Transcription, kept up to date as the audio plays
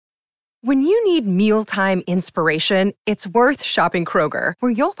When you need mealtime inspiration, it's worth shopping Kroger,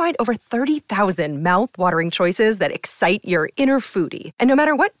 where you'll find over 30,000 mouth-watering choices that excite your inner foodie. And no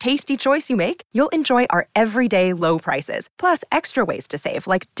matter what tasty choice you make, you'll enjoy our everyday low prices, plus extra ways to save,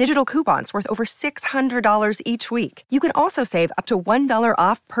 like digital coupons worth over $600 each week. You can also save up to $1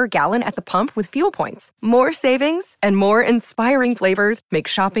 off per gallon at the pump with fuel points. More savings and more inspiring flavors make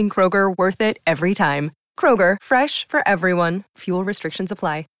shopping Kroger worth it every time. Kroger, fresh for everyone. Fuel restrictions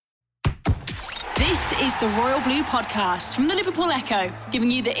apply. This is the Royal Blue Podcast from the Liverpool Echo, giving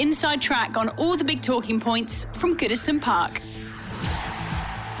you the inside track on all the big talking points from Goodison Park.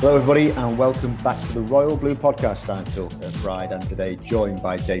 Hello everybody and welcome back to the Royal Blue Podcast. I'm Phil Kirkbride and today joined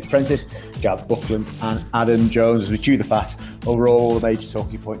by Dave Prentice, Gav Buckland and Adam Jones as we chew the fat over all the major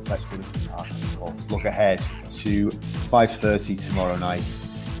talking points at Goodison Park. Of course, look ahead to 5:30 tomorrow night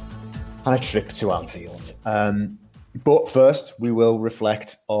and a trip to Anfield. But first we will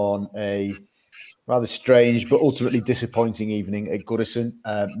reflect on a rather strange but ultimately disappointing evening at Goodison.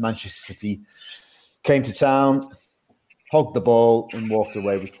 Manchester City came to town, hogged the ball and walked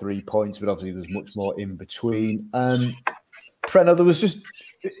away with 3 points, but obviously there's much more in between. Preno, there was just,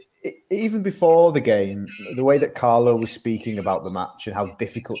 even before the game, the way that Carlo was speaking about the match and how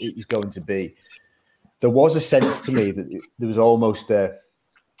difficult it was going to be, there was a sense to me that there was almost not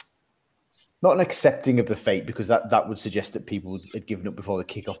an accepting of the fate, because that would suggest that people had given up before the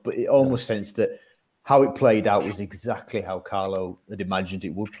kickoff, but it almost sensed that how it played out was exactly how Carlo had imagined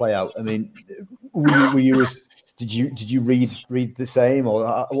it would play out. I mean, did you read the same,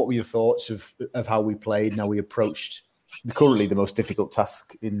 or what were your thoughts of how we played and how we approached currently the most difficult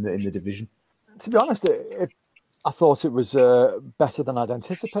task in the division? To be honest, I thought it was better than I'd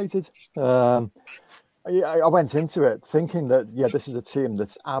anticipated. I went into it thinking that, this is a team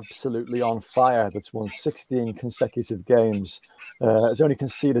that's absolutely on fire, that's won 16 consecutive games, has only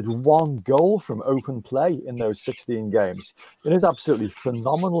conceded 1 goal from open play in those 16 games. It is absolutely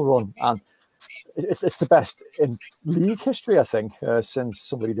phenomenal run, and it's the best in league history, I think, since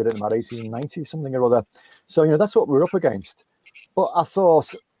somebody did it in about 1890, something or other. So, that's what we're up against. But I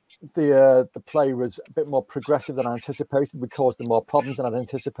thought the play was a bit more progressive than I anticipated. We caused them more problems than I'd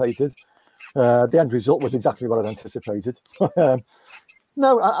anticipated. The end result was exactly what I'd anticipated.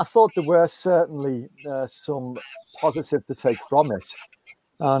 No, I thought there were certainly some positive to take from it.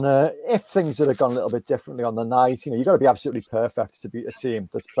 And if things had gone a little bit differently on the night, you've got to be absolutely perfect to beat a team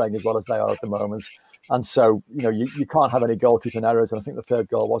that's playing as well as they are at the moment. And so, you can't have any goalkeeping errors. And I think the third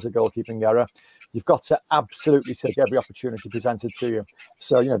goal was a goalkeeping error. You've got to absolutely take every opportunity presented to you.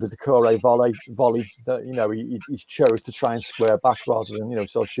 So, the Decore volley that, he chose to try and square back rather than,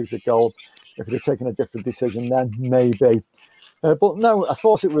 sort of shoot a goal. If he'd have taken a different decision, then maybe. But no, I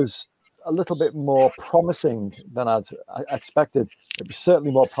thought it was a little bit more promising than I'd expected. It was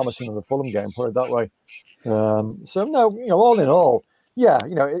certainly more promising than the Fulham game, put it that way. So no, all in all,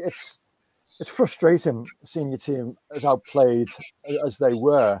 it's frustrating seeing your team as outplayed as they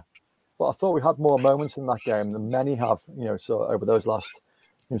were. But I thought we had more moments in that game than many have, so over those last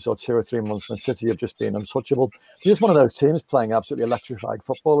 2 or 3 months when City have just been untouchable. It's just one of those teams playing absolutely electrified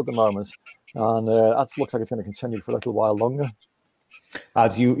football at the moment. And that looks like it's going to continue for a little while longer.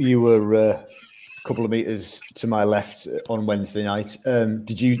 As you were a couple of meters to my left on Wednesday night,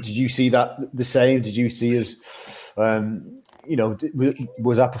 did you see that the same? Did you see us?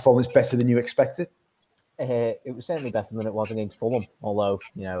 Was our performance better than you expected? It was certainly better than it was against Fulham. Although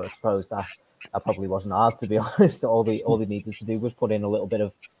I suppose that probably wasn't hard, to be honest. All they needed to do was put in a little bit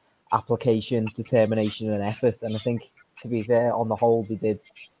of application, determination, and effort. And I think, to be fair, on the whole, they did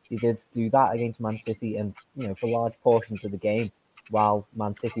do that against Man City, and for large portions of the game, while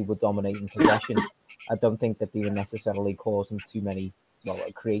Man City were dominating possession, I don't think that they were necessarily creating too many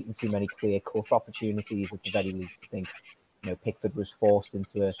clear-cut opportunities at the very least. I think, Pickford was forced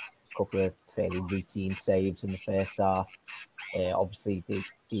into a couple of fairly routine saves in the first half. Obviously,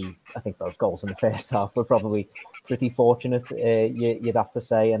 I think both goals in the first half were probably pretty fortunate, you'd have to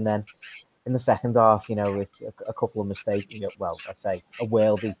say. And then in the second half, with a couple of mistakes, I'd say a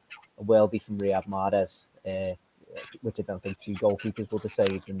worldie from Riyad Mahrez, which I don't think 2 goalkeepers would have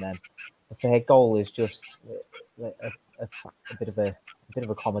saved. And then the third goal is just a bit of a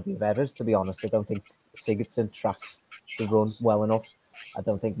comedy of errors, to be honest. I don't think Sigurdsson tracks the run well enough. I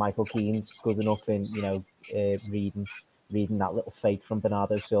don't think Michael Keane's good enough in reading that little fake from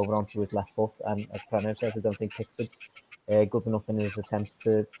Bernardo Silva onto his left foot. And as Preno says, I don't think Pickford's good enough in his attempts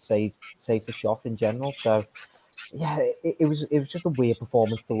to save the shot in general. So yeah, it was just a weird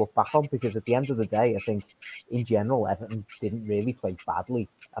performance to look back on, because at the end of the day, I think in general Everton didn't really play badly.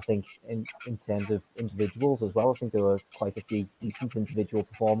 I think in terms of individuals as well, I think there were quite a few decent individual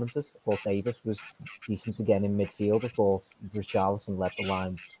performances. I thought Davis was decent again in midfield. I thought Richarlison led the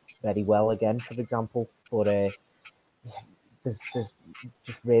line very well again, for example. But there's just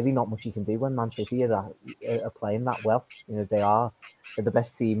really not much you can do when Man City are playing that well. You know, they're the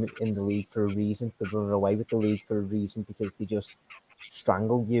best team in the league for a reason. They run away with the league for a reason, because they just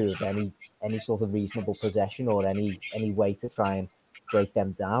strangle you of any sort of reasonable possession or any way to try and break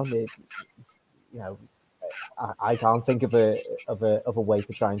them down. I can't think of a way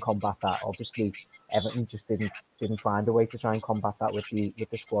to try and combat that. Obviously, Everton just didn't find a way to try and combat that with the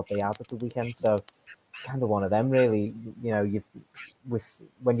squad they had at the weekend. So it's kind of one of them, really. You know,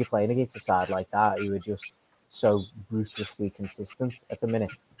 when you're playing against a side like that, you are just so ruthlessly consistent at the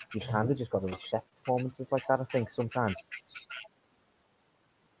minute. You've kind of just got to accept performances like that, I think, sometimes.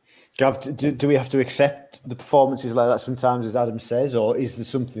 Gav, do we have to accept the performances like that sometimes, as Adam says, or is there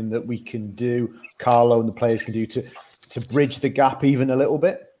something that we can do, Carlo and the players can do to bridge the gap even a little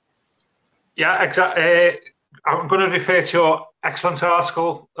bit? Yeah, exactly. I'm going to refer to your excellent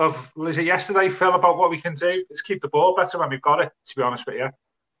article was it yesterday, Phil, about what we can do. Let's keep the ball better when we've got it, to be honest with you.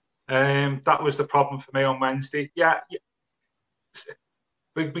 That was the problem for me on Wednesday. Yeah.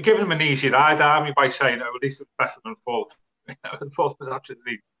 We're giving them an easy ride, aren't we, by saying, at least it's better than Fulham. Fulham was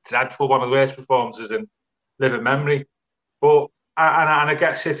absolutely dreadful, one of the worst performances in living memory. But I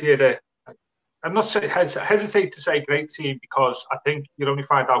get City I'm not hesitate to say great team, because I think you'll only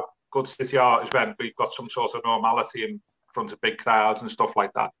find out good City are is when we've got some sort of normality in front of big crowds and stuff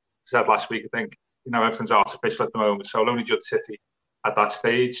like that. I said last week, I think, everything's artificial at the moment, so I'll only judge City at that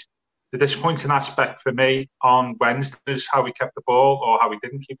stage. The disappointing aspect for me on Wednesday is how we kept the ball, or how we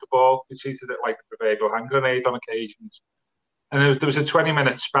didn't keep the ball. We treated it like the proverbial hand grenade on occasions. And there was a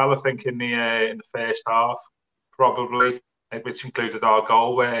 20-minute spell, I think, in the first half, probably, which included our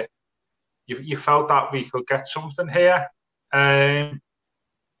goal, where you felt that we could get something here. Where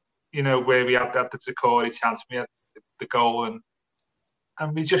we had the Zakori chance, we had the goal,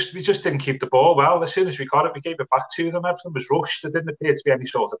 and we just didn't keep the ball well. As soon as we got it, we gave it back to them. Everything was rushed. There didn't appear to be any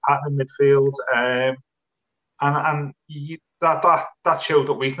sort of pattern in midfield, that showed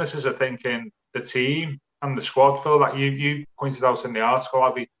the weaknesses, I think, in the team and the squad, Phil, that you pointed out in the article.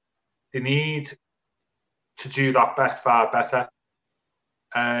 Avi, they need to do that far better.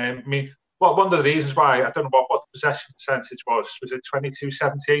 One of the reasons why, I don't know what the possession percentage was it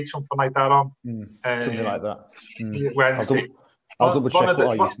 22-78, something like that on? Something like that. Wednesday. I'll double check what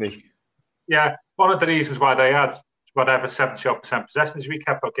I used to be. Yeah, one of the reasons why they had whatever 70% possession is we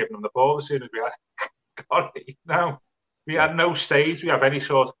kept on giving them the ball as soon as we had got it. We had no stage, we have any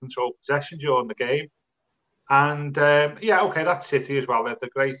sort of control possession during the game. And that's City as well. They're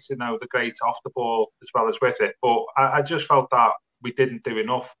great, they're great off the ball as well as with it. But I just felt that we didn't do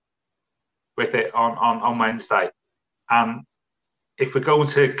enough with it on Wednesday. And if we're going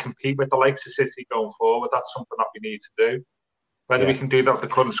to compete with the likes of City going forward, that's something that we need to do. Whether we can do that with the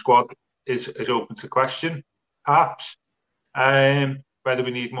current squad is open to question, perhaps. Whether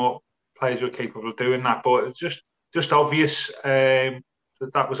we need more players who are capable of doing that. But it's just obvious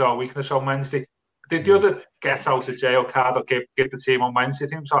that was our weakness on Wednesday. The other get out of jail card or give the team on Wednesday, I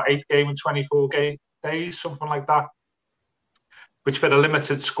think it was 8 game in 24 days, something like that. Which for a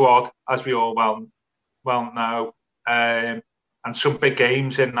limited squad, as we all well know, and some big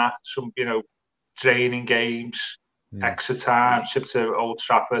games in that, some training games, extra time, trip to Old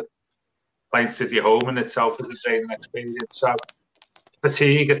Trafford, playing City home in itself as a training experience. So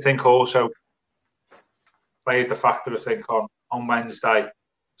fatigue, I think, also played the factor, I think, on Wednesday.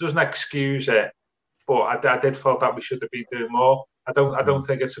 Doesn't excuse it, but I did feel that we should have been doing more. I don't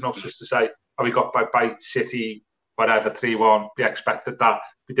think it's enough just to say, we got by City, whatever, 3-1. We expected that.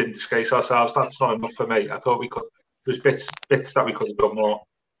 We didn't disgrace ourselves. That's not enough for me. I thought we could. There was bits that we could have done more,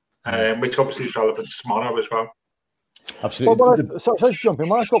 which obviously is relevant tomorrow as well. Absolutely. Well, so let's jump in.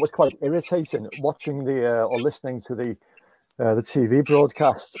 What I thought was quite irritating watching or listening to the TV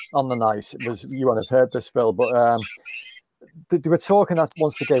broadcast on the night was, you won't have heard this, Phil, but they were talking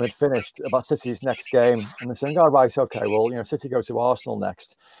once the game had finished about City's next game, and they're saying, right, okay, well, City go to Arsenal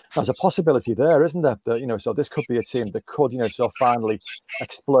next. There's a possibility there, isn't there? That, so this could be a team that could, finally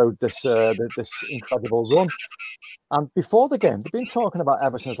explode this incredible run. And before the game, they've been talking about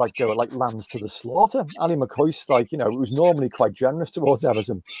Everton as they were like lambs to the slaughter. Ali McCoist, who's normally quite generous towards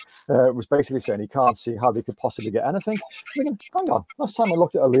Everton, was basically saying he can't see how they could possibly get anything. Thinking, hang on, last time I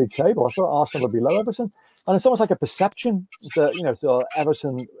looked at a league table, I thought Arsenal would be below Everton. And it's almost like a perception that so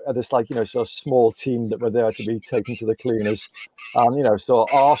Everton are this sort of small team that were there to be taken to the cleaners, and so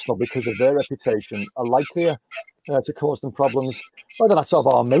Arsenal, because of their reputation, are likelier to cause them problems. Whether that's of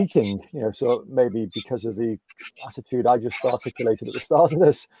our making, so maybe because of the attitude I just articulated at the start of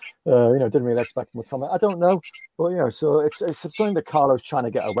this, didn't really expect them to comment. I don't know, but so it's something that Carlo's trying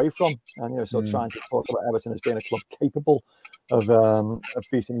to get away from, and trying to talk about Everton as being a club capable of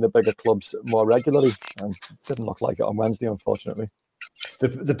beating the bigger clubs more regularly, and didn't look like it on Wednesday, unfortunately.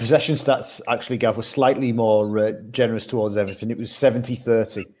 The possession stats actually, Gav, was slightly more generous towards Everton. It was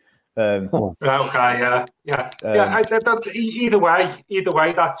 70-30. Okay, yeah. Either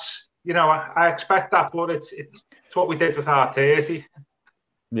way, that's I expect that, but it's what we did with Arteta.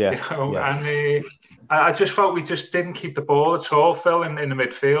 Yeah, and I just felt we just didn't keep the ball at all, Phil, in the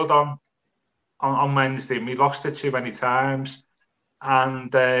midfield on Wednesday. We lost it too many times, and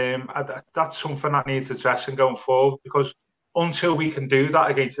that's something that needs addressing going forward, because until we can do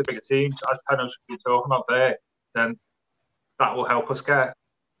that against the bigger teams, as kind of you're talking about there, then that will help us get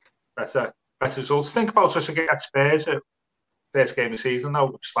better results. Think about us against Spurs at first game of the season,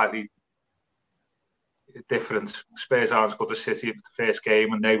 though, slightly different. Spurs aren't as good as City at the first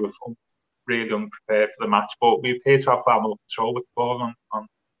game, and they were really unprepared for the match. But we appear to have far more control with the ball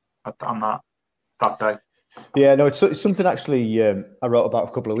on that day. Yeah, no, it's something actually I wrote about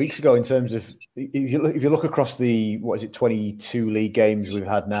a couple of weeks ago in terms of if you look across the 22 league games we've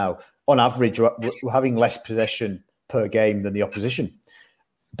had now, on average we're having less possession per game than the opposition.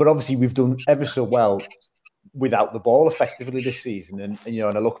 But obviously we've done ever so well without the ball effectively this season, and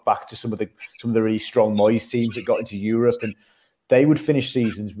I look back to some of the really strong Moyes teams that got into Europe, and they would finish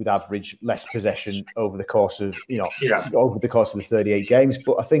seasons with average less possession over the course of over the course of the 38 games.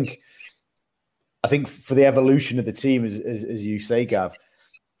 But I think for the evolution of the team, as you say, Gav,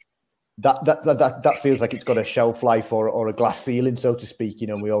 that feels like it's got a shelf life or a glass ceiling, so to speak.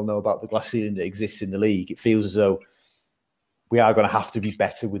 We all know about the glass ceiling that exists in the league. It feels as though we are going to have to be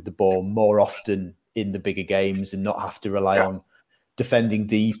better with the ball more often in the bigger games, and not have to rely on defending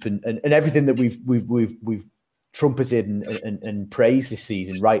deep and everything that we've trumpeted and praised this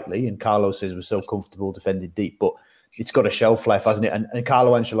season rightly. And Carlo says we're so comfortable defending deep, but it's got a shelf life, hasn't it? And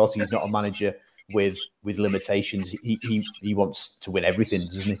Carlo Ancelotti is not a manager with limitations. He wants to win everything,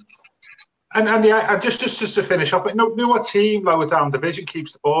 doesn't he? And just to finish off, no team lower down division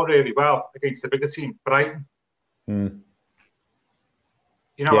keeps the ball really well against the bigger team, Brighton.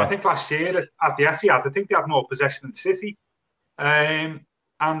 I think last year at the Etihad, I think they had more possession than City, and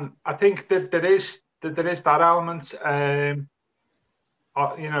I think that there is that element,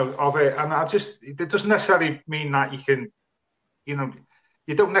 of it. And it doesn't necessarily mean that you can,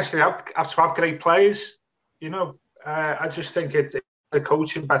 you don't necessarily have to have great players. I just think it's the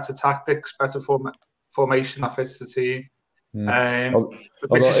coaching, better tactics, better formation that fits the team,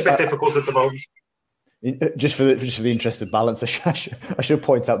 which is a bit difficult at the moment. Just for the interest of balance, I should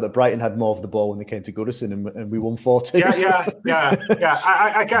point out that Brighton had more of the ball when they came to Goodison, and we won 4-2. Yeah.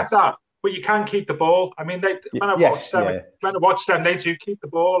 I get that, but you can keep the ball. I mean, when I watch them, they do keep the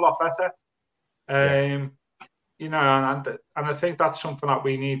ball a lot better. And I think that's something that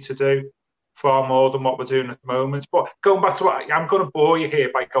we need to do far more than what we're doing at the moment. But going back to I'm going to bore you here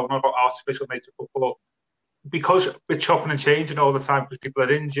by going on about artificial nature football, because we're chopping and changing all the time because people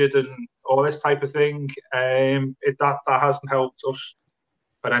are injured and all this type of thing. That hasn't helped us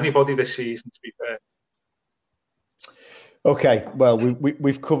or anybody this season, to be fair. Okay, well,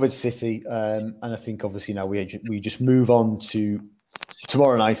 we've covered City, and I think obviously now we just move on to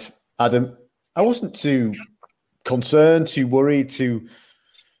tomorrow night. Adam, I wasn't too concerned, too worried, too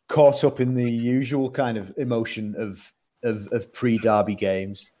caught up in the usual kind of emotion of pre-derby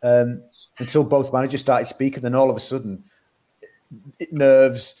games until both managers started speaking. Then all of a sudden,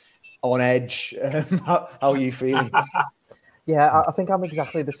 nerves on edge. How are you feeling? Yeah, I think I'm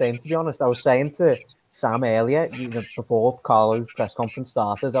exactly the same, to be honest. I was saying to Sam earlier, before Carlo's press conference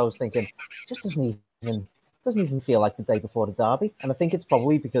started, I was thinking, just doesn't even feel like the day before the derby. And I think it's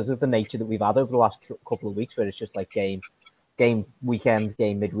probably because of the nature that we've had over the last couple of weeks, where it's just like game weekend,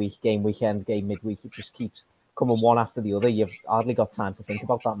 game midweek, game weekend, game midweek. It just keeps coming one after the other. You've hardly got time to think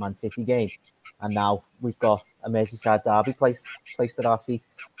about that Man City game. And now we've got a Merseyside derby placed at our feet.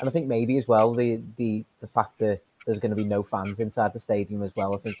 And I think maybe as well, the fact that there's going to be no fans inside the stadium as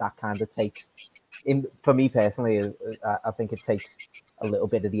well, I think that kind of takes, for me personally, I think it takes a little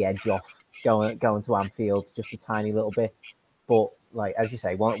bit of the edge off going to Anfield, just a tiny little bit. But like, as you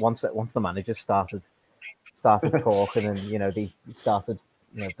say, once the manager started talking and, they started,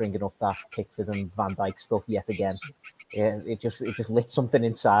 bringing up that Pickford and Van Dijk stuff yet again, it just lit something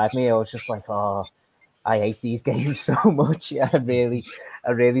inside me. I was just like, oh, I hate these games so much. I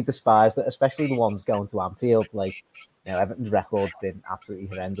really despise it, especially the ones going to Anfield. Like, you know, Everton's record's been absolutely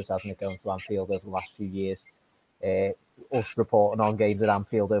horrendous, hasn't it, going to Anfield over the last few years. Us reporting on games at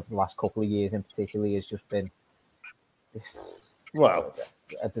Anfield over the last couple of years in particular has just been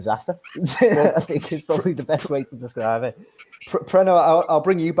a disaster. I think it's probably the best way to describe it. Preno, I'll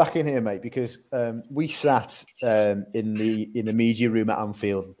bring you back in here, mate, because we sat in the media room at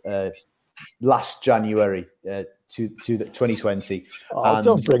Anfield last January to the 2020. Oh,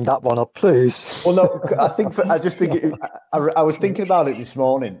 don't bring that one up, please. Well, no, I was thinking about it this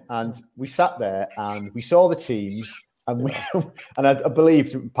morning, and we sat there and we saw the teams, and I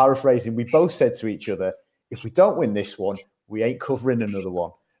believe, paraphrasing, we both said to each other, if we don't win this one, we ain't covering another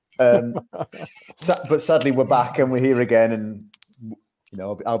one. But sadly, we're back and we're here again, and you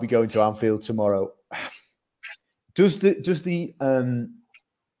know, I'll be going to Anfield tomorrow. Does the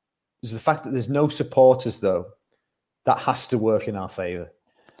fact that there's no supporters, though, that has to work in our favour?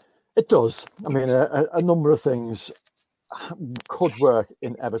 It does. I mean, a number of things could work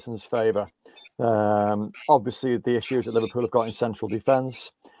in Everton's favour. Obviously, the issues that Liverpool have got in central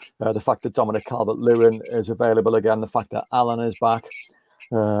defence, the fact that Dominic Calvert-Lewin is available again, the fact that Allen is back,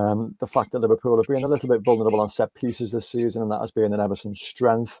 the fact that Liverpool have been a little bit vulnerable on set pieces this season, and that has been an Everton's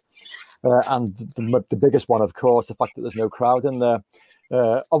strength. And the biggest one, of course, the fact that there's no crowd in there.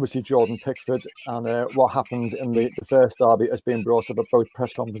 Obviously, Jordan Pickford and what happened in the first derby has been brought up at both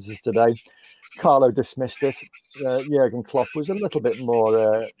press conferences today. Carlo dismissed it. Jurgen Klopp was a little bit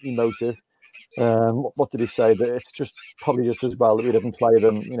more emotive. What did he say? That it's just probably just as well that we didn't play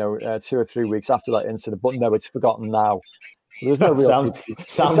them, 2 or 3 weeks after that incident. But no, it's forgotten now. There's no real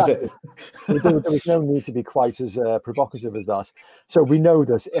sounds it. There was no need to be quite as provocative as that. So we know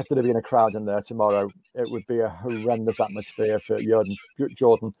that if there had been a crowd in there tomorrow, it would be a horrendous atmosphere for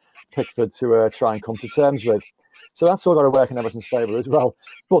Jordan Pickford to try and come to terms with. So that's all got to work in Everton's favour as well.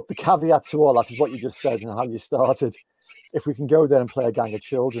 But the caveat to all that is what you just said and how you started. If we can go there and play a gang of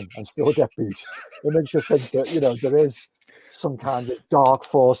children and still get beat, it makes you think that, there is some kind of dark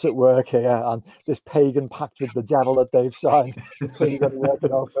force at work here, and this pagan pact with the devil that they've signed is clearly going to work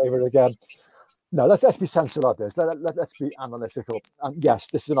in our favour again. No, let's be sensible about this. Let's be analytical. And yes,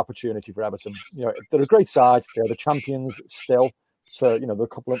 this is an opportunity for Everton. They're a great side. They're the champions still for another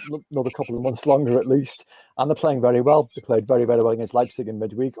couple of months longer at least, and they're playing very well. They played very, very well against Leipzig in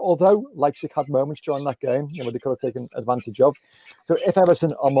midweek, although Leipzig had moments during that game they could have taken advantage of. So if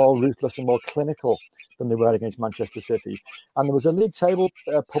Everton are more ruthless and more clinical than they were against Manchester City, and there was a league table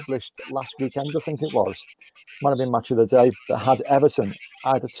published last weekend, I think it was, might have been match of the day, that had Everton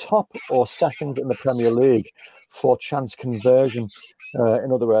either top or second in the Premier League for chance conversion.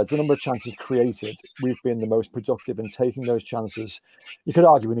 In other words, the number of chances created, we've been the most productive in taking those chances. You could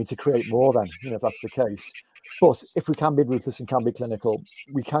argue we need to create more then, if that's the case. But if we can be ruthless and can be clinical,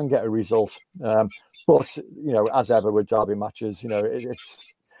 we can get a result. But, as ever with derby matches,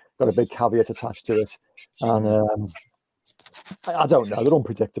 it's got a big caveat attached to it. And I don't know, they're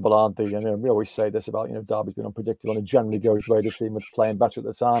unpredictable, aren't they? And we always say this about, derby's been unpredictable, and it generally goes the way the team was playing better at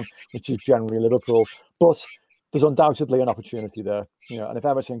the time, which is generally Liverpool. But there's undoubtedly an opportunity there, and if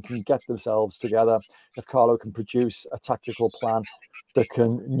Everton can get themselves together, if Carlo can produce a tactical plan that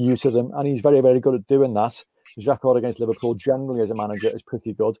can neuter them, and he's very, very good at doing that. His record against Liverpool generally as a manager is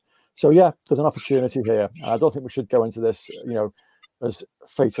pretty good. So yeah, there's an opportunity here. I don't think we should go into this, as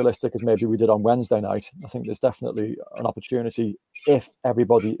fatalistic as maybe we did on Wednesday night. I think there's definitely an opportunity if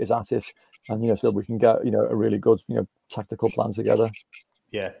everybody is at it, and so we can get a really good tactical plan together.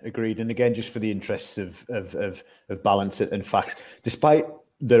 Yeah, agreed. And again, just for the interests of balance and facts, despite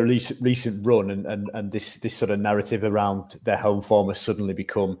the recent run and this sort of narrative around their home form has suddenly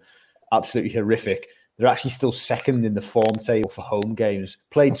become absolutely horrific, they're actually still second in the form table for home games.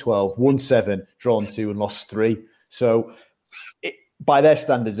 Played 12, won 7, drawn 2 and lost 3. So by their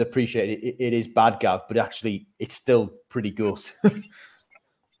standards, appreciate it is bad, Gav, but actually it's still pretty good.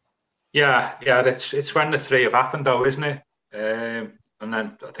 Yeah, it's when the 3 have happened though, isn't it? And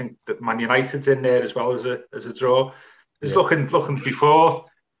then I think that Man United's in there as well as a draw. Just looking before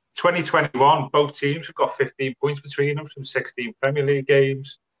 2021, both teams have got 15 points between them from 16 Premier League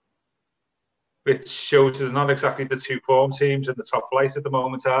games, which shows they're not exactly the two form teams in the top flight at the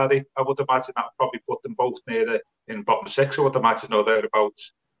moment, are they? I would imagine that would probably put them both in bottom 6. I would imagine, or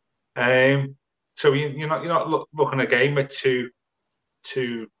thereabouts. So you're not looking at a game with two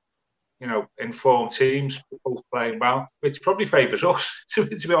informed teams both playing well, which probably favours us, to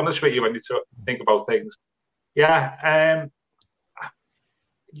be honest with you, when you think about things. Yeah,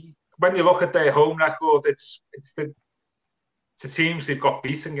 when you look at their home record, it's to teams they've got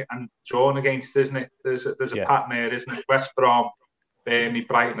beaten and drawn against, isn't it? There's a pattern there, isn't it? West Brom, Burnley,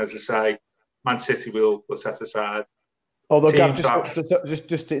 Brighton, as I say, Man City will set aside. Although, Gav,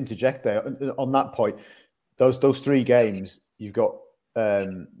 just to interject there on that point, those 3 games you've got,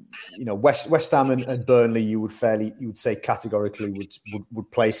 West Ham and Burnley, you would say categorically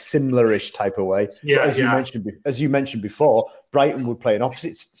would play similar-ish type of way. Yeah, as you mentioned before, Brighton would play an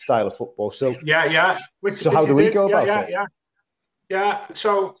opposite style of football. So Which how do we go about it? Yeah.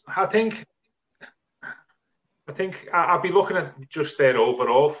 So I think I'll be looking at just their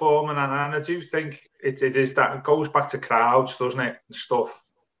overall form, and I do think it is that it goes back to crowds, doesn't it, and stuff.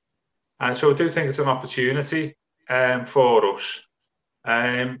 And so I do think it's an opportunity for us.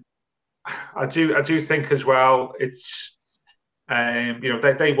 I do think as well it's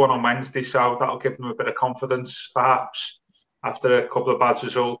they won on Wednesday, so that'll give them a bit of confidence perhaps after a couple of bad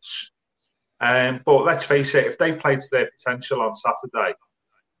results. But let's face it, if they play to their potential on Saturday,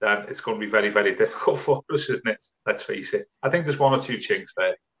 then it's going to be very, very difficult for us, isn't it? Let's face it. I think there's 1 or 2 chinks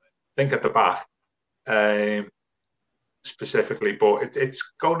there. I think at the back specifically, but it's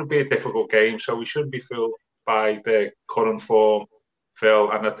going to be a difficult game, so we shouldn't be fooled by the current form,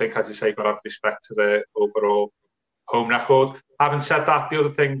 Phil. And I think, as you say, got to have respect to the overall home record. Having said that, the other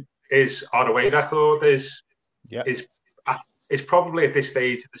thing is our away record is probably at this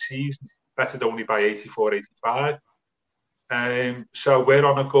stage of the season bettered only by 84, 85. So we're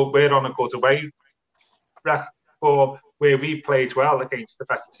on a good away record where we played well against the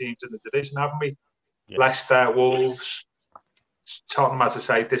better teams in the division, haven't we? Yes. Leicester, Wolves, Tottenham, as I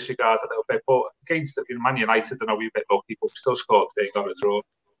say, disregard a little bit, but against Man United, I know we're a bit lucky, but we still scored 3 on a draw.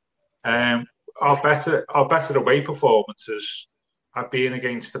 Our better away performances have been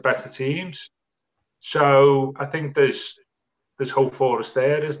against the better teams. So I think there's hope for us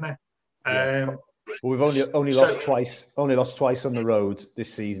there, isn't it? Well, we've only lost twice. Only lost twice on the road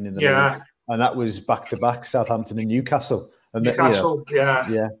this season in the league, and that was back to back Southampton and Newcastle. And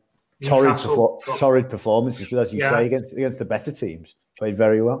torrid performances, but as you say, against the better teams, played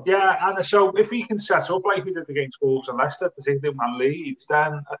very well. Yeah, and so if we can set up like we did against Wolves and Leicester, particularly when Leeds,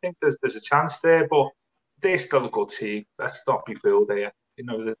 then I think there's a chance there. But they're still a good team. Let's not be fooled there.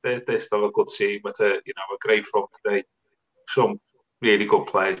 They're still a good team with a great front today, some really good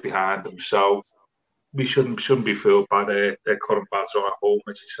players behind them. So we shouldn't be fooled by their current bad run at home,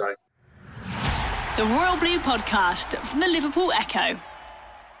 as you say. The Royal Blue Podcast from the Liverpool Echo.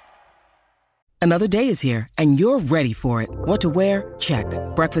 Another day is here, and you're ready for it. What to wear? Check.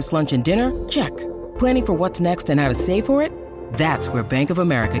 Breakfast, lunch, and dinner? Check. Planning for what's next and how to save for it? That's where Bank of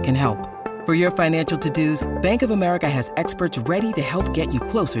America can help. For your financial to-dos, Bank of America has experts ready to help get you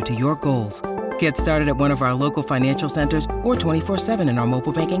closer to your goals. Get started at one of our local financial centers or 24/7 in our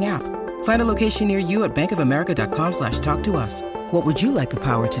mobile banking app. Find a location near you at bankofamerica.com/talktous. What would you like the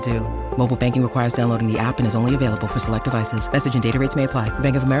power to do? Mobile banking requires downloading the app and is only available for select devices. Message and data rates may apply.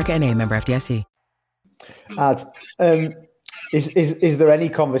 Bank of America NA, member FDIC. Is there any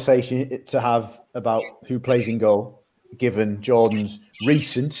conversation to have about who plays in goal, given Jordan's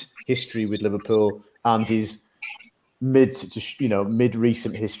recent history with Liverpool and his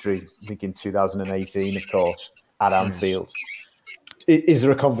mid-recent history, I think in 2018, of course, at Anfield? Is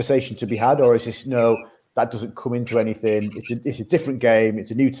there a conversation to be had, or is this that doesn't come into anything? It's a different game.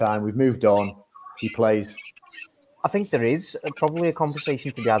 It's a new time. We've moved on. He plays. I think there is probably a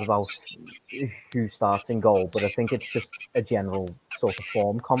conversation to be had about who starts in goal, but I think it's just a general sort of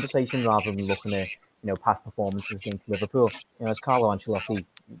form conversation rather than looking at past performances against Liverpool. As Carlo Ancelotti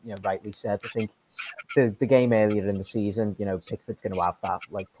rightly said, I think the game earlier in the season, Pickford's going to have that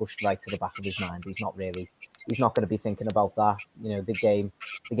pushed right to the back of his mind. He's not going to be thinking about that. The game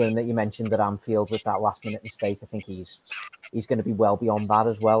that you mentioned at Anfield with that last minute mistake, I think he's going to be well beyond that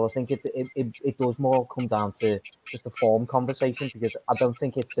as well. I think it does more come down to just a form conversation, because I don't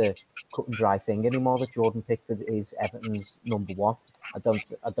think it's a cut and dry thing anymore that Jordan Pickford is Everton's number one. I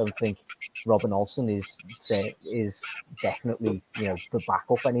don't think Robin Olsen is definitely the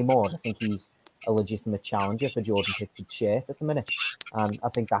backup anymore. I think he's a legitimate challenger for Jordan Pickford's shirt at the minute, and I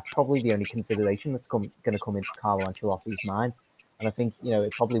think that's probably the only consideration that's going to come into Carlo Ancelotti's mind. And I think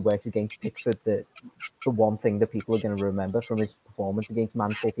it probably works against Pickford that the one thing that people are going to remember from his performance against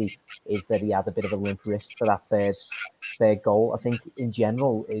Man City is that he had a bit of a limp wrist for that third goal. I think in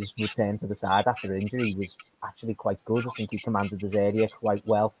general his return to the side after injury was actually quite good. I think he commanded his area quite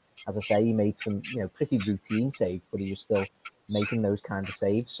well. As I say, he made some pretty routine saves, but he was still making those kind of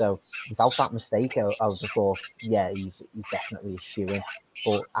saves. So without that mistake, I would have thought, he's definitely a shoo-in.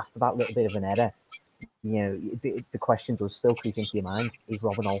 But after that little bit of an error, the question does still creep into your mind: is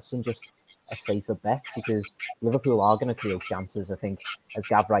Robin Olsen just a safer bet? Because Liverpool are going to create chances. I think, as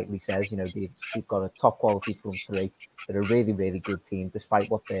Gav rightly says, they've got a top quality front three. They're a really, really good team, despite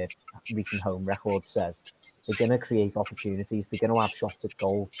what their recent home record says. They're going to create opportunities. They're going to have shots at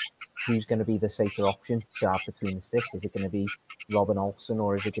goal. Who's going to be the safer option to have between the sticks? Is it going to be Robin Olsen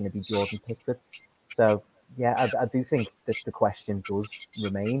or is it going to be Jordan Pickford? So, yeah, I do think that the question does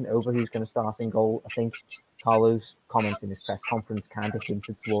remain over who's going to start in goal. I think Carlo's comments in his press conference kind of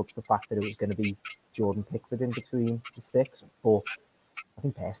hinted towards the fact that it was going to be Jordan Pickford in between the sticks. But I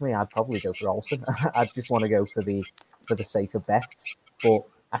think personally, I'd probably go for Olsen. I'd just want to go for the safer bet. But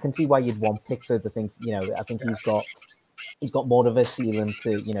I can see why you'd want Pickford. I think he's got more of a ceiling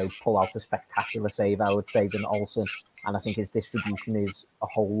to pull out a spectacular save, I would say, than Olsen. And I think his distribution is a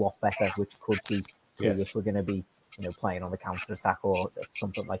whole lot better, which could be key if we're going to be playing on the counter attack or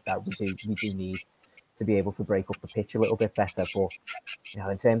something like that. We do need to be able to break up the pitch a little bit better. But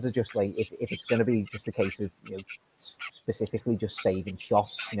in terms of just like if it's going to be just a case of specifically just saving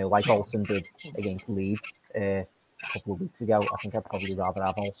shots, like Olsen did against Leeds a couple of weeks ago, I think I'd probably rather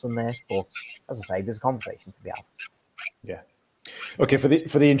have Olsen there. But as I say, there's a conversation to be had. Yeah. Okay, for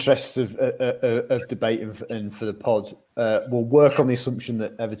the interests of debate and for the pod, we'll work on the assumption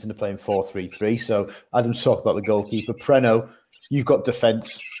that Everton are playing 4-3-3. So Adam's talked about the goalkeeper. Preno, you've got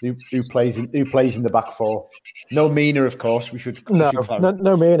defence. Who plays in the back four? No Mina, of course.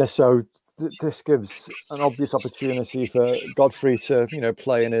 No Mina. So this gives an obvious opportunity for Godfrey to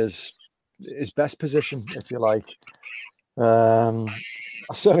play in his best position, if you like.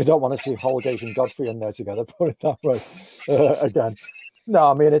 I certainly don't want to see Holgate and Godfrey in there together, put it that way. Again,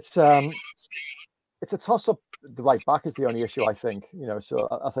 no, I mean it's a toss-up. The right back is the only issue, I think. So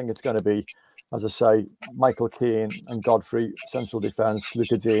I think it's going to be, as I say, Michael Keane and Godfrey central defence,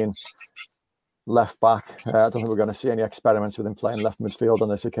 Luca Dean left back. I don't think we're going to see any experiments with him playing left midfield on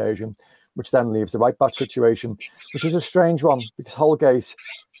this occasion, which then leaves the right back situation, which is a strange one because Holgate,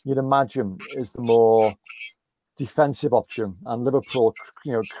 you'd imagine, is the more defensive option, and Liverpool,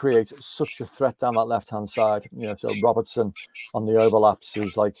 creates such a threat down that left-hand side. So Robertson on the overlaps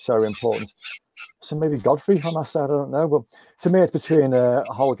is like so important. So maybe Godfrey on that side, I don't know. But to me, it's between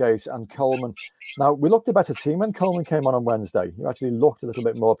Holgate and Coleman. Now, we looked a better team when Coleman came on Wednesday. He actually looked a little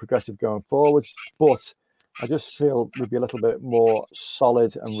bit more progressive going forward, but I just feel we'd be a little bit more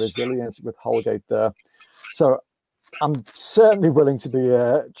solid and resilient with Holgate there. So I'm certainly willing to be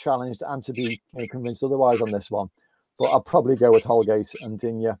challenged and to be convinced otherwise on this one, but I'll probably go with Holgate and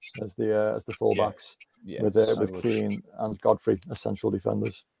Digne as the fullbacks, with Keane and Godfrey as central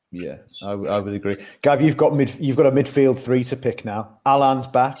defenders. Yeah, I would agree. Gav, you've got a midfield three to pick now. Alan's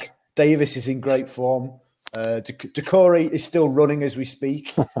back. Davis is in great form. Decore is still running as we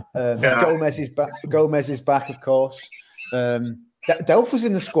speak. Gomez is back. Gomez is back, of course. Delph was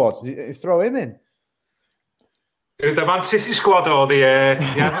in the squad. Throw him in. The Man City squad or the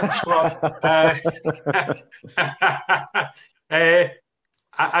Yannick squad?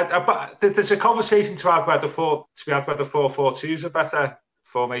 There's a conversation to have whether 4-4-2 is a better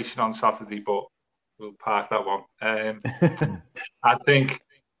formation on Saturday, but we'll park that one. I think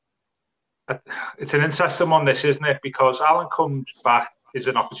it's an interesting one, this, isn't it? Because Alan comes back is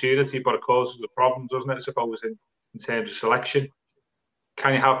an opportunity, but it causes a problem, doesn't it? I suppose in terms of selection,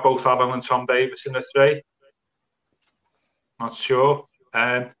 can you have both Alan and Tom Davis in the three? Not sure.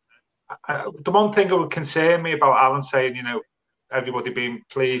 The one thing that would concern me about Alan saying, everybody being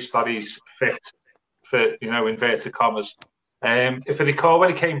pleased that he's fit for, inverted commas. If I recall,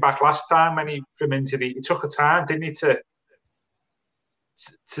 when he came back last time, from injury, he took a time, didn't he,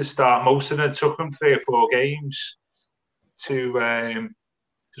 to start most of it. It took him 3 or 4 games to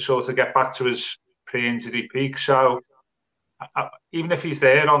sort of get back to his pre-injury peak. So even if he's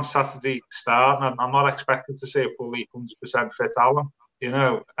there on Saturday start, I'm not expecting to see a fully 100% fit Alan,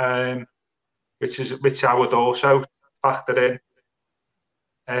 which I would also factor in.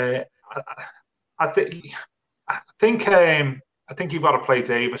 I think you've got to play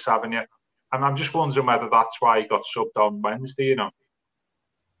Davis, haven't you? And I'm just wondering whether that's why he got subbed on Wednesday, to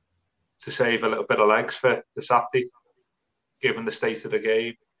save a little bit of legs for the Saturday, given the state of the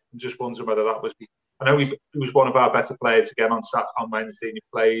game. I'm just wondering whether that was. I know he was one of our better players again on Wednesday, and he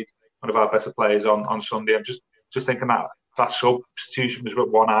played one of our better players on Sunday. I'm just thinking that substitution was with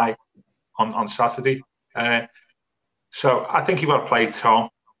one eye on Saturday. So I think you've got to play Tom.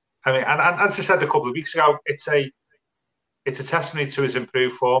 I mean, and as I said a couple of weeks ago, it's a testimony to his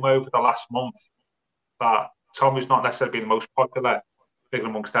improved form over the last month that Tom has not necessarily been the most popular figure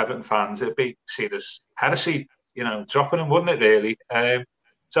amongst Everton fans. It'd be seen as heresy, dropping him, wouldn't it, really?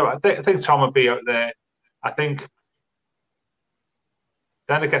 So I think Tom would be out there I think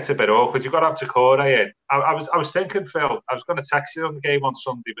then it gets a bit awkward. You've got to have Doucouré in. I was thinking, Phil, I was going to text you on the game on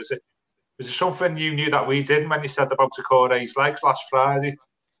Sunday. Was it something you knew that we didn't when you said about Doucouré's legs last Friday?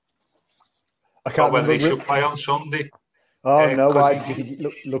 I can't whether remember. He should play on Sunday. Oh, no, why? Did he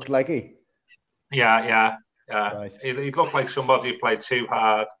look leggy? Yeah. Right. He looked like somebody who played 2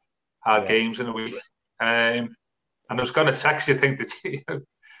 hard games in a week. And I was going to text you, think that it's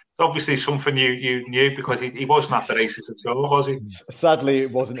obviously something you knew because he wasn't at the races at all, was he? Sadly,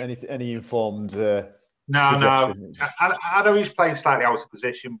 it wasn't any informed No. I know he's playing slightly out of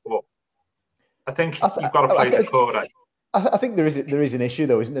position, but I think you've got to play Doucouré. I think there is an issue,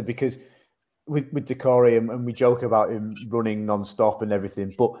 though, isn't there? Because with Doucouré, and we joke about him running non-stop and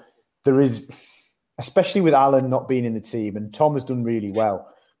everything, but there is, especially with Alan not being in the team, and Tom has done really well,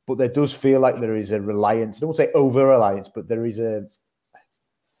 but there does feel like there is a reliance. I don't want to say over-reliance, but there is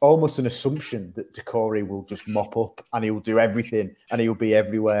almost an assumption that Doucouré will just mop up and he'll do everything and he'll be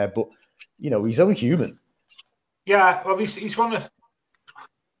everywhere. But, he's only human. Yeah, well, he's one of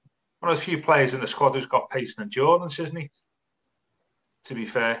the few players in the squad who's got pace and endurance, isn't he? To be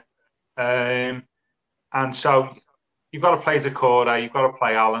fair. And so you've got to play Doucouré, you've got to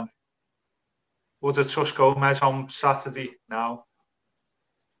play Alan. Would it trust Gomez on Saturday? No.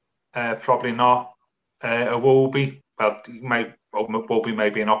 Probably not. Iwobi, well, Iwobi may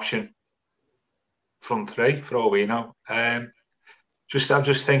be an option. Front 3, for all we know. I'm just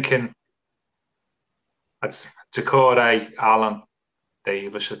thinking, Doucouré, Alan,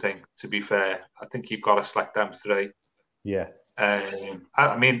 Davis, I think, to be fair. I think you've got to select them 3. Yeah.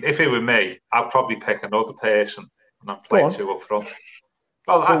 I mean, if it were me, I'd probably pick another person and I'd play 2 up front.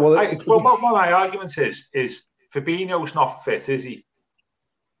 Well, what my argument is Fabinho's not fit, is he?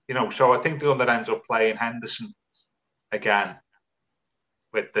 So I think they're going to end up playing Henderson again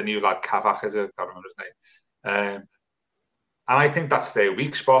with the new lad Kavak, I can't remember his name. And I think that's their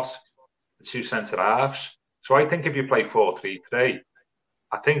weak spot, the 2 centre halves. So I think if you play 4-3-3,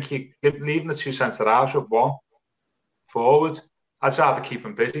 I think you leaving the 2 centre halves with 1 forward. I'd rather keep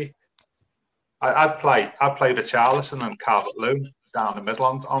them busy. I'd play Richarlison and Calvert-Lewin down the middle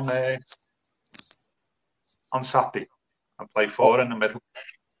on Saturday and play 4 in the middle.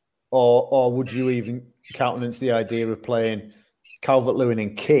 Or would you even countenance the idea of playing Calvert-Lewin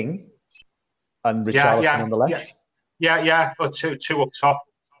and King and Richarlison on the left? Yeah, but two up top.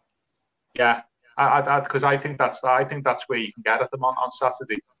 Yeah, because I think that's where you can get at them on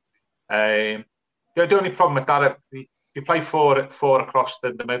Saturday. The only problem with that, if you play 4 across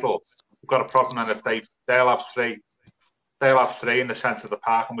the middle, you've got a problem. And if they'll have 3 in the centre of the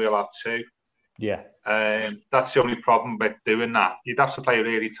park, and we'll have 2. Yeah. That's the only problem with doing that. You'd have to play a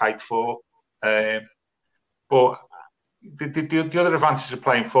really tight 4. But the other advantage of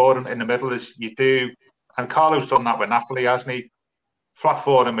playing 4 in the middle is you do, and Carlo's done that with Napoli, hasn't he? Flat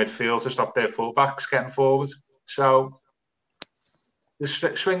 4 in midfield to stop their fullbacks getting forward. So there's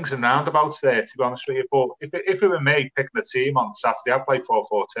swings and roundabouts there, to be honest with you. But if it were me picking the team on Saturday, I'd play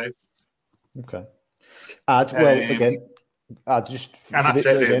 4-4-2. Okay. Add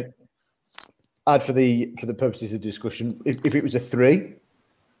for the purposes of discussion, if it was a 3,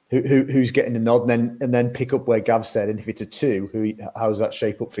 who's getting the nod, and then pick up where Gav said, and if it's a 2, how does that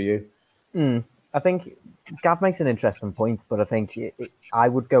shape up for you? I think Gav makes an interesting point, but I think I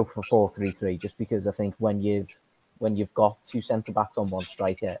would go for 4-3-3 just because I think when you've got 2 centre backs on 1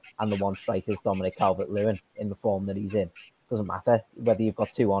 striker and the 1 striker is Dominic Calvert-Lewin in the form that he's in, it doesn't matter whether you've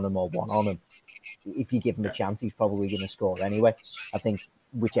got 2 on him or 1 on him. If you give him a chance, he's probably going to score anyway. I think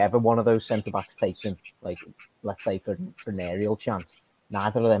whichever one of those centre backs takes him, like let's say for an aerial chance,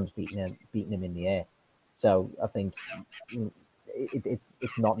 neither of them's beating him in the air. So I think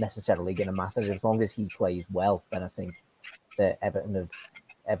it's not necessarily going to matter as long as he plays well. Then I think that Everton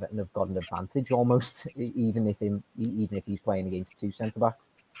have got an advantage almost, even if he's playing against 2 centre backs.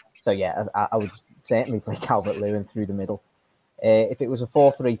 So yeah, I would certainly play Calvert-Lewin through the middle. If it was a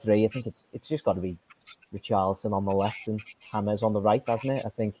 4-3-3, I think it's just got to be Richarlison on the left and James on the right, hasn't it? I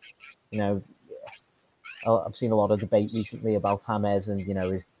think, I've seen a lot of debate recently about James and,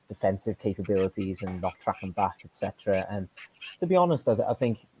 his defensive capabilities and not tracking back, etc. And to be honest, I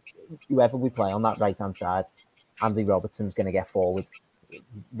think whoever we play on that right-hand side, Andy Robertson's going to get forward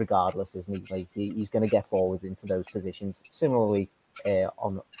regardless, isn't he? Like, he's going to get forward into those positions. Similarly,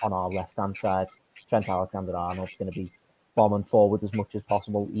 on our left-hand side, Trent Alexander-Arnold's going to be bombing forward as much as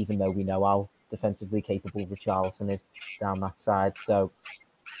possible, even though we know how defensively capable Richarlison is down that side. So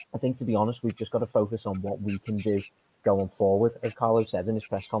I think, to be honest, we've just got to focus on what we can do going forward. As Carlo said in his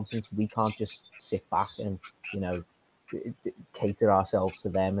press conference, we can't just sit back and, cater ourselves to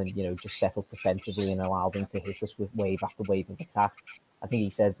them and, you know, just set up defensively and allow them to hit us with wave after wave of attack. I think he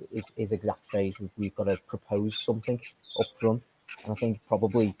said his exact phrase was, we've got to propose something up front. And I think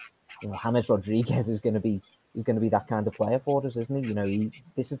probably, you know, James Rodriguez is going to be that kind of player for us, isn't he? You know,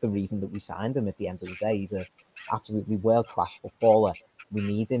 this is the reason that we signed him at the end of the day. He's an absolutely world-class footballer. We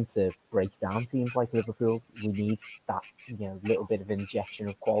need him to break down teams like Liverpool. We need that, you know, little bit of injection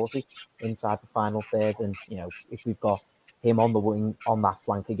of quality inside the final third. And, you know, if we've got him on the wing, on that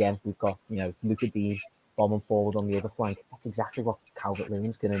flank again, we've got, you know, Luca Dean bombing forward on the other flank. That's exactly what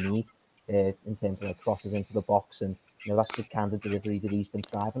Calvert-Lewin's going to need in terms of like crosses into the box. And, you know, that's the kind of delivery that he's been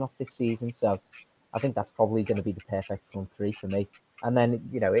thriving off this season. So I think that's probably going to be the perfect front three for me. And then,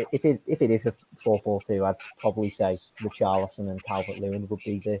 you know, if it is a 4-4-2, I'd probably say Richarlison and Calvert-Lewin would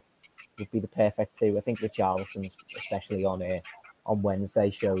be the perfect two. I think Richarlison, especially on Wednesday,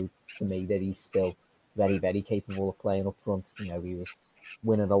 showed to me that he's still very, very capable of playing up front. You know, he was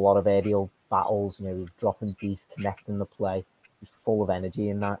winning a lot of aerial battles. You know, he was dropping deep, connecting the play. He was full of energy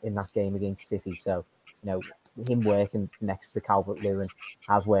in that game against City. So, you know, him working next to Calvert-Lewin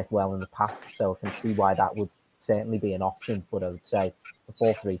has worked well in the past. So I can see why that would certainly be an option, but I would say the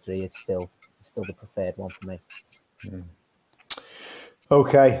 4-3-3 is still the preferred one for me.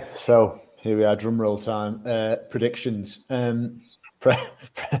 Okay, so here we are, drum roll time. Predictions. I mean,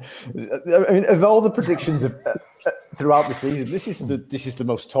 of all the predictions throughout the season, this is the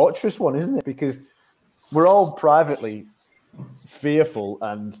most torturous one, isn't it? Because we're all privately fearful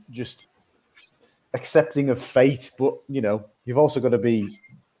and just accepting of fate, but you know, you've also got to be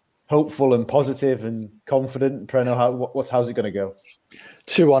hopeful and positive and confident. Preno, how's it going to go?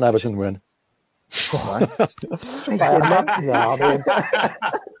 2-1 Everton win.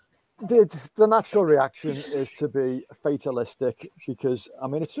 The natural reaction is to be fatalistic because, I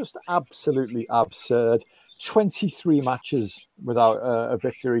mean, it's just absolutely absurd. 23 matches without a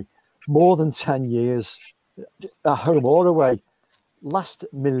victory, more than 10 years, at home or away. Last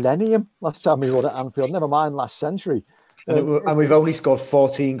millennium, last time we won at Anfield, never mind last century. And we've only scored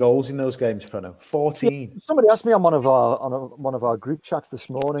 14 goals in those games, Preno. 14. Yeah, somebody asked me on one of our group chats this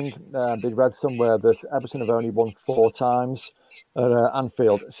morning. They'd read somewhere that Everton have only won 4 times at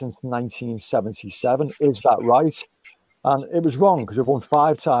Anfield since 1977. Is that right? And it was wrong because we've won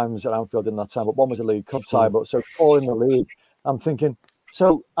 5 times at Anfield in that time, but one was a League Cup tie, but so 4 in the league. I'm thinking,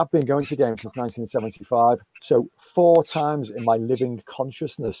 so I've been going to games since 1975. So 4 times in my living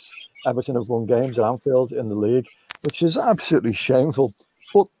consciousness, Everton have won games at Anfield in the league, which is absolutely shameful.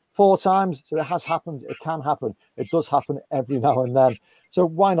 But 4 times, so it has happened. It can happen. It does happen every now and then. So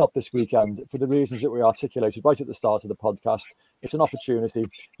why not this weekend? For the reasons that we articulated right at the start of the podcast, it's an opportunity.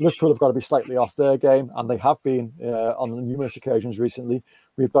 Liverpool have got to be slightly off their game, and they have been on numerous occasions recently.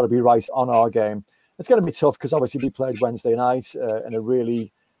 We've got to be right on our game. It's going to be tough because obviously we played Wednesday night in a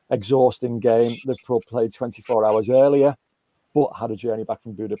really exhausting game. Liverpool played 24 hours earlier, but had a journey back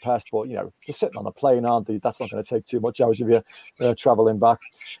from Budapest. But, you know, they're sitting on a plane, aren't they? That's not going to take too much hours of you travelling back.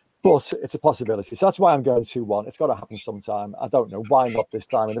 But it's a possibility. So that's why I'm going 2-1. It's got to happen sometime. I don't know. Why not this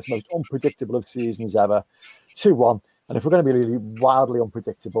time in this most unpredictable of seasons ever? 2-1. And if we're going to be really wildly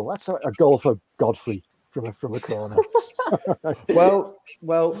unpredictable, that's a goal for Godfrey from a corner. well,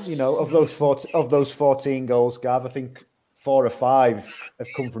 you know, of those 14 goals, Gav, I think 4 or 5 have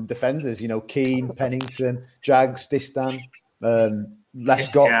come from defenders. You know, Keane, Pennington, Jags, Distan,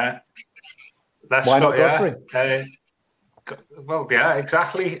 Lescott. Yeah. Lescott, why not Godfrey? Well, yeah,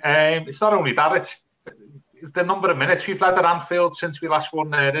 exactly. It's not only that; it's the number of minutes we've led at Anfield since we last won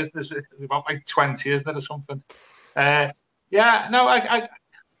there. There's about like 20, isn't it, or something? I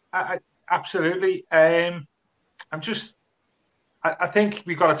absolutely. I think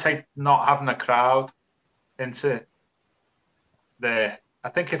we've got to take not having a crowd into there. I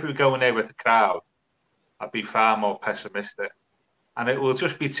think if we were going there with a crowd, I'd be far more pessimistic. And it will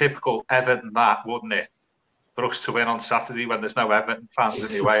just be typical Everton that, wouldn't it? For us to win on Saturday when there's no Everton fans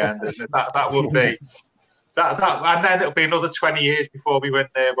in the away end. That would be that and then it'll be another 20 years before we win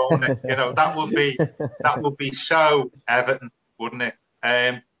there, won't it? You know, that would be so Everton, wouldn't it?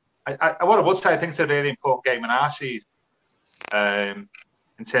 What I would say, I think it's a really important game in our season,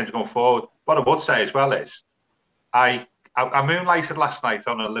 in terms of going forward. What I would say as well is I moonlighted last night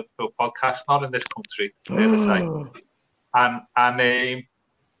on a Liverpool podcast, not in this country, the other side. And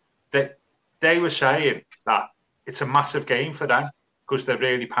they were saying that it's a massive game for them because they're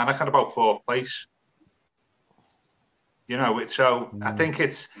really panicking about 4th place. You know, I think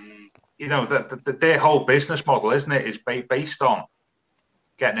it's, you know, their whole business model, isn't it, is based on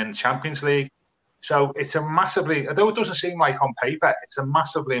getting in the Champions League. So it's a massively, although it doesn't seem like on paper, it's a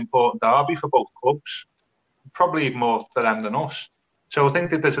massively important derby for both clubs. probably even more for them than us. So I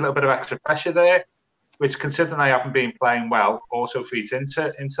think that there's a little bit of extra pressure there, which, considering they haven't been playing well, also feeds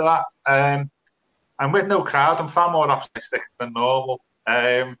into that. And with no crowd, I'm far more optimistic than normal.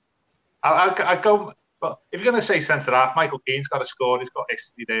 I'll go, but if you're going to say centre half, Michael Keane's got to score. He's got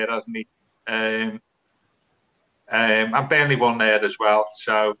history there, hasn't he? And Burnley won there as well.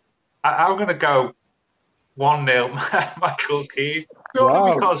 So I'm going to go 1-0 Michael Keane.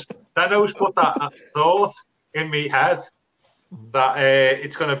 Purely because Dano's put that thought in my head that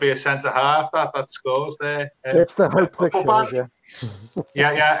it's going to be a centre half that scores there. It's the hope that kills you.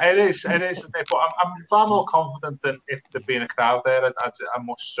 Yeah, it is. But I'm far more confident than if there'd been a crowd there. I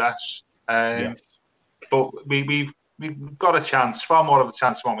must stress. Yes. But we've got a chance, far more of a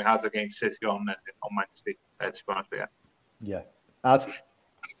chance than what we had against City on Wednesday. To be honest with you. Yeah. Ad?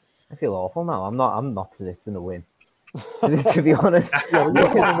 I feel awful now. I'm not predicting a win. To be honest, Don't be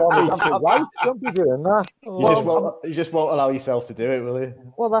doing that. You just won't allow yourself to do it, will you?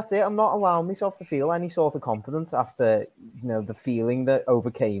 Well, that's it. I'm not allowing myself to feel any sort of confidence after the feeling that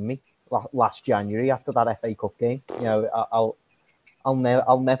overcame me last January after that FA Cup game. I'll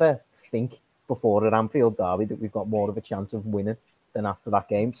never think before an Anfield derby that we've got more of a chance of winning than after that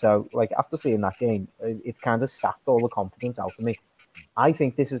game. So, after seeing that game, it's kind of sapped all the confidence out of me. I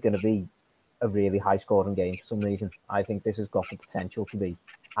think this is going to be a really high-scoring game for some reason. I think this has got the potential to be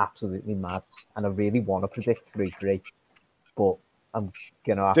absolutely mad, and I really want to predict 3-3, but I'm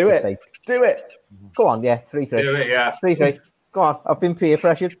going to have to say... Do it! Go on, 3-3. Do it, yeah. 3-3. Go on, I've been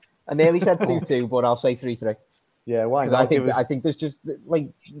peer-pressured. I nearly said 2-2, but I'll say 3-3. Yeah, why not? I think there's just,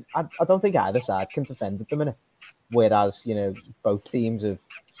 I don't think either side can defend at the minute, whereas, both teams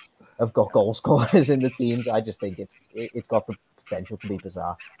have got goal scorers in the teams. I just think it's got the potential to be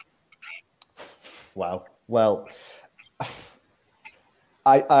bizarre. Wow. Well,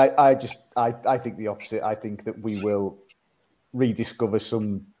 I think the opposite. I think that we will rediscover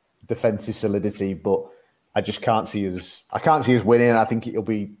some defensive solidity, but I just can't see us. I can't see us winning. I think it'll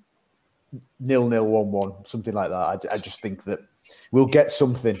be 0-0, 1-1, something like that. I just think that we'll get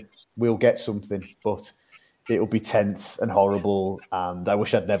something. But it'll be tense and horrible, and I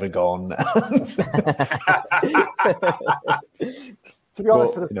wish I'd never gone. To be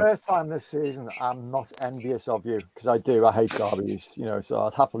honest, for the first time this season, I'm not envious of you because I hate derbies, so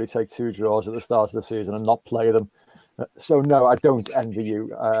I'd happily take 2 draws at the start of the season and not play them. So no, I don't envy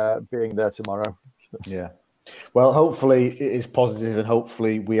you being there tomorrow. Yeah. Well, hopefully it is positive, and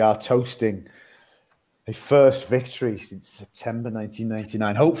hopefully we are toasting a first victory since September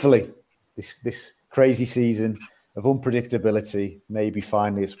 1999. Hopefully this crazy season of unpredictability, maybe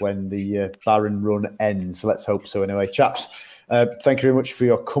finally it's when the barren run ends. Let's hope so anyway. Chaps, thank you very much for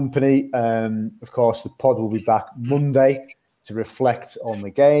your company. Of course, the pod will be back Monday to reflect on the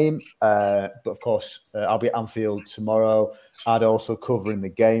game. But of course, I'll be at Anfield tomorrow. I'd also covering the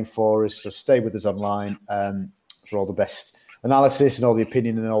game for us. So stay with us online for all the best analysis and all the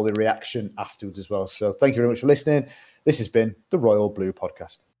opinion and all the reaction afterwards as well. So thank you very much for listening. This has been the Royal Blue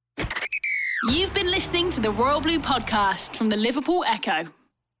Podcast. You've been listening to the Royal Blue Podcast from the Liverpool Echo.